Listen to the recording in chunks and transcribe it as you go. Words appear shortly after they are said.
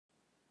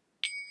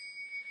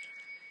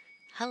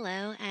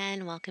Hello,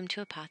 and welcome to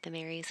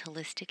Apothemary's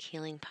Holistic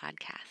Healing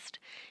Podcast.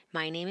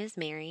 My name is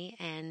Mary,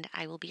 and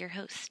I will be your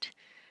host.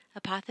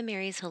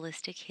 Apothemary's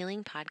Holistic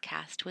Healing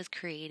Podcast was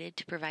created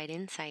to provide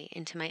insight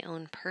into my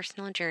own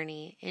personal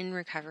journey in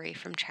recovery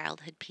from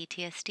childhood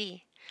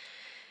PTSD.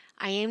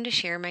 I aim to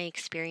share my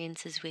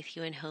experiences with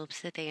you in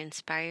hopes that they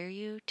inspire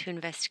you to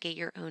investigate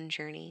your own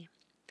journey.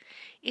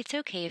 It's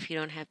okay if you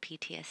don't have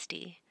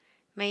PTSD.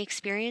 My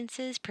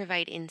experiences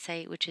provide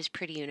insight which is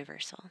pretty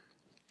universal.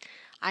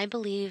 I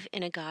believe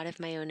in a God of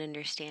my own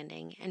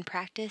understanding and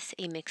practice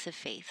a mix of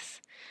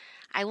faiths.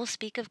 I will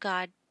speak of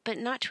God, but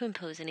not to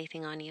impose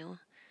anything on you.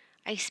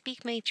 I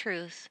speak my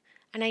truth,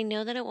 and I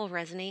know that it will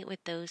resonate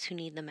with those who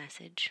need the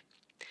message.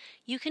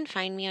 You can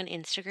find me on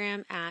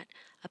Instagram at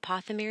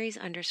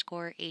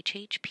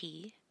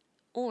apothemarys_HHP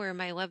or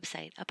my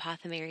website,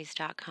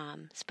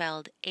 apothemarys.com,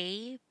 spelled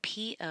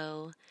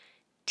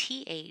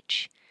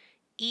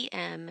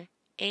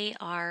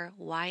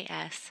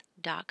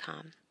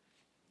APOTHEMARYS.com.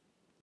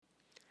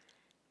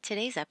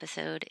 Today's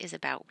episode is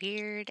about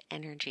weird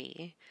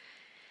energy.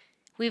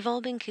 We've all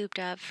been cooped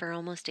up for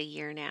almost a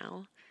year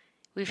now.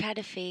 We've had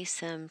to face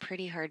some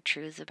pretty hard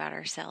truths about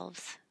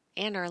ourselves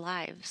and our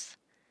lives.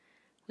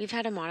 We've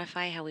had to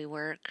modify how we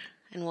work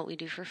and what we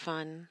do for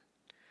fun.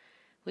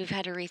 We've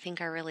had to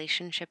rethink our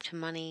relationship to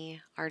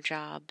money, our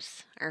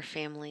jobs, our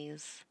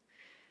families.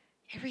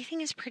 Everything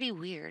is pretty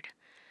weird,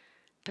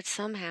 but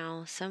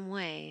somehow, some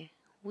way,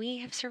 we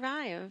have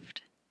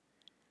survived.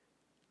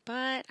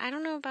 But I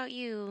don't know about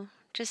you.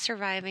 Just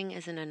surviving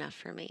isn't enough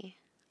for me.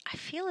 I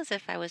feel as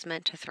if I was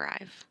meant to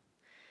thrive.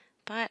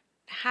 But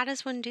how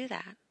does one do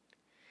that?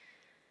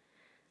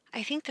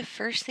 I think the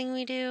first thing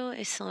we do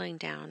is slowing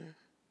down.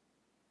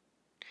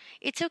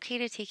 It's okay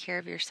to take care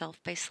of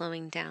yourself by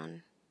slowing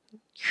down.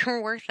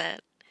 You're worth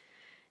it.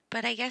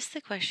 But I guess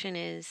the question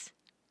is,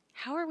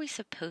 how are we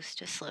supposed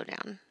to slow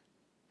down?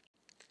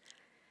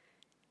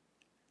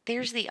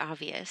 There's the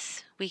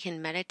obvious. We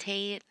can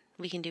meditate,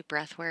 we can do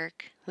breath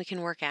work, we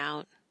can work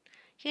out.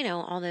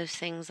 All those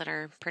things that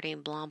are pretty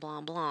blah,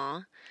 blah,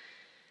 blah.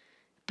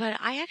 But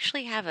I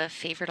actually have a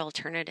favorite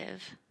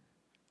alternative.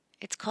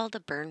 It's called a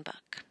burn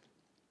book.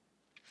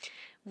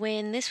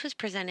 When this was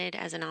presented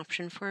as an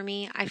option for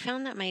me, I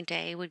found that my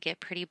day would get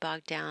pretty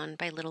bogged down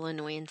by little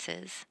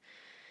annoyances.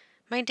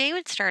 My day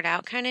would start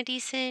out kind of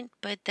decent,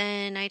 but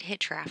then I'd hit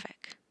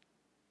traffic.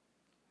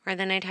 Or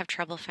then I'd have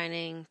trouble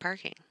finding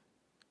parking.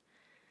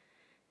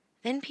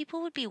 Then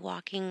people would be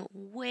walking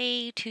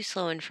way too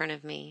slow in front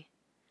of me.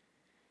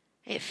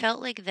 It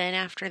felt like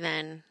after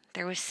then,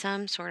 there was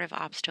some sort of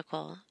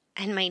obstacle,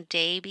 and my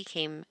day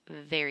became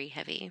very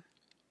heavy.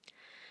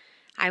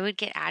 I would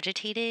get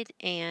agitated,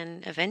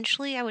 and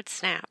eventually I would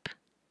snap.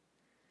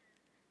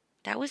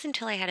 That was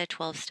until I had a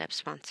 12-step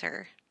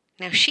sponsor.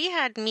 Now, she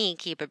had me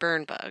keep a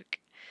burn book.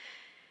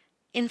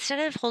 Instead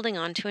of holding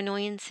on to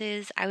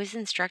annoyances, I was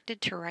instructed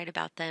to write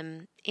about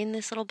them in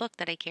this little book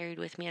that I carried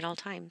with me at all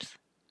times.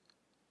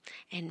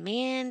 And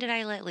man, did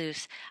I let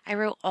loose. I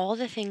wrote all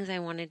the things I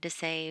wanted to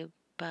say,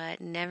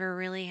 but never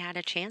really had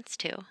a chance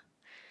to.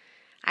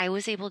 I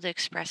was able to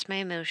express my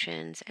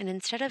emotions, and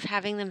instead of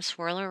having them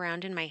swirl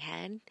around in my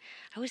head,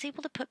 I was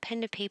able to put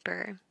pen to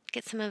paper,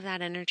 get some of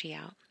that energy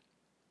out.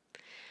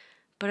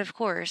 But of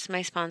course,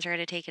 my sponsor had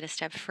to take it a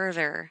step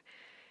further,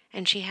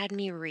 and she had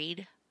me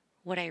read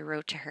what I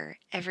wrote to her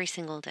every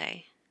single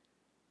day.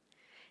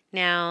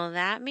 Now,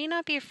 that may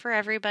not be for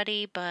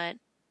everybody, but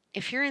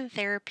if you're in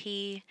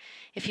therapy,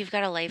 if you've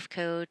got a life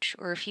coach,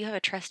 or if you have a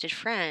trusted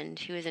friend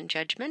who isn't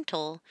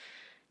judgmental,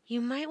 you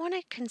might want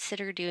to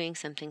consider doing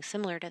something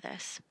similar to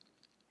this.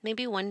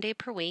 Maybe one day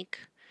per week,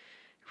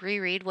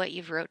 reread what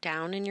you've wrote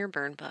down in your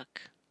burn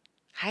book.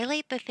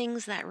 Highlight the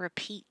things that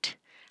repeat.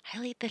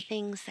 Highlight the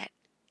things that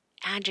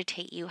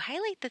agitate you.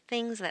 Highlight the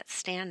things that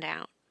stand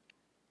out.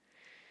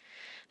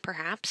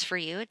 Perhaps for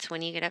you, it's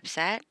when you get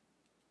upset,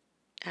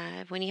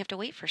 when you have to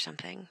wait for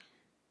something.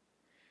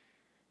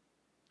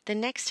 The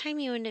next time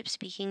you end up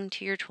speaking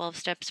to your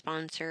 12-step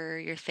sponsor,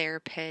 your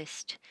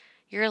therapist,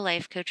 your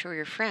life coach, or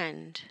your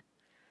friend,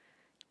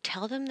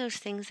 tell them those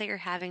things that you're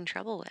having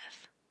trouble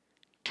with.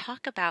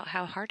 Talk about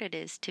how hard it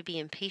is to be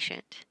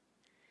impatient.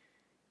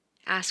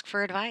 Ask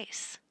for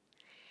advice.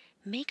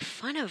 Make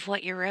fun of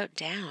what you wrote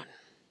down.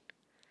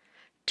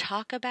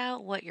 Talk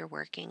about what you're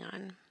working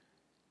on.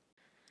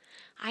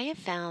 I have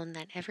found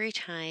that every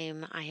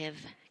time I have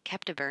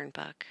kept a burn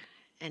book,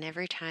 and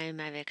every time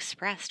I've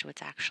expressed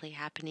what's actually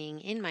happening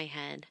in my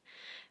head,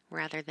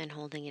 rather than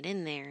holding it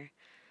in there,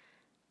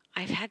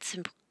 I've had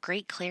some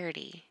great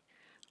clarity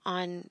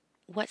on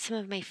what some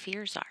of my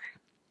fears are,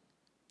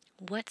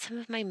 what some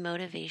of my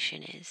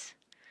motivation is,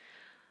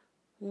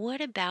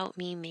 what about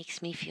me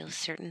makes me feel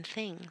certain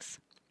things.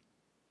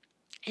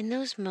 In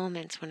those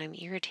moments when I'm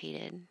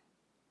irritated,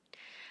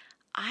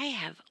 I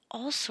have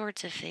all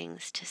sorts of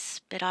things to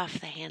spit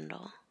off the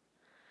handle,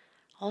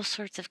 all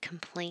sorts of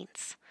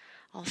complaints,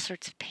 all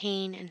sorts of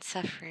pain and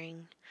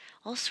suffering,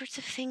 all sorts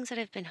of things that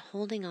I've been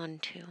holding on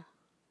to.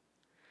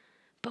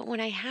 But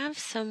when I have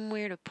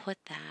somewhere to put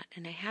that,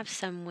 and I have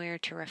somewhere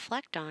to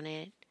reflect on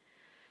it,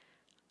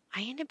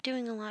 I end up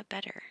doing a lot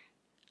better.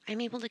 I'm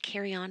able to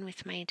carry on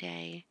with my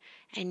day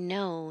and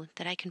know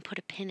that I can put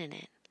a pin in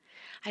it.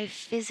 I've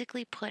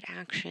physically put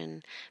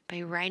action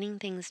by writing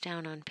things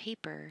down on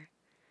paper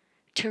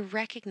to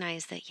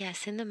recognize that,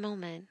 yes, in the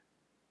moment,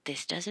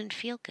 this doesn't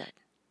feel good.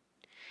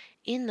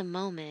 In the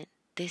moment,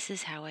 this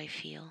is how I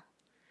feel.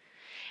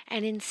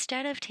 And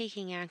instead of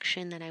taking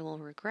action that I will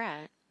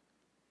regret,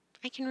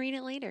 I can read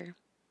it later.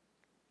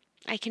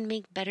 I can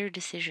make better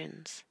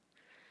decisions.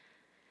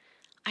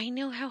 I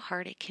know how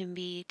hard it can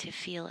be to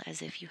feel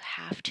as if you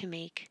have to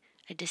make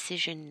a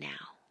decision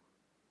now,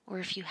 or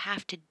if you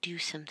have to do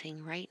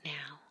something right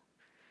now.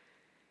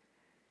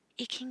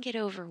 It can get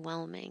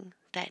overwhelming,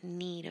 that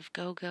need of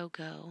go, go,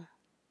 go,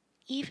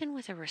 even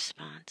with a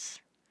response.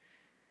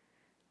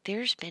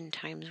 There's been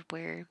times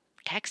where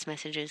text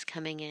messages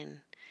coming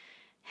in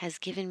has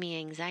given me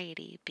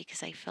anxiety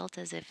because I felt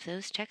as if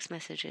those text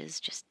messages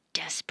just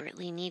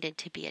desperately needed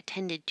to be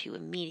attended to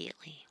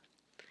immediately.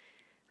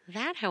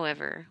 That,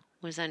 however,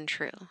 was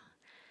untrue.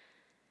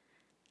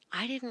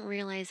 I didn't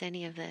realize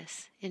any of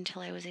this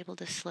until I was able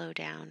to slow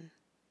down,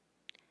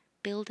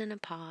 build in a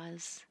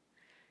pause,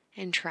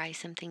 and try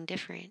something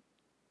different.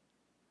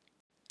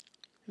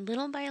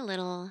 Little by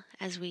little,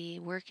 as we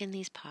work in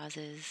these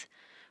pauses,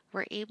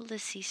 we're able to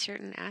see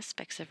certain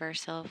aspects of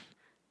ourselves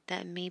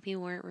that maybe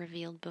weren't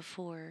revealed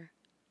before.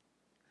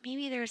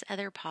 Maybe there's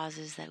other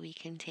pauses that we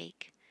can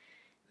take.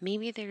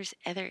 Maybe there's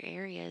other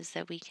areas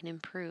that we can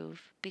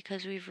improve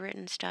because we've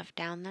written stuff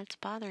down that's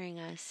bothering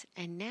us,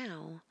 and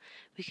now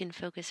we can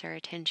focus our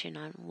attention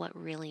on what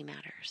really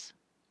matters.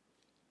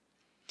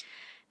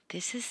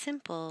 This is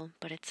simple,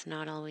 but it's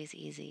not always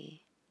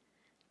easy.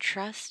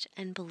 Trust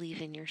and believe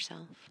in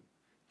yourself.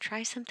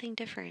 Try something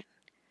different.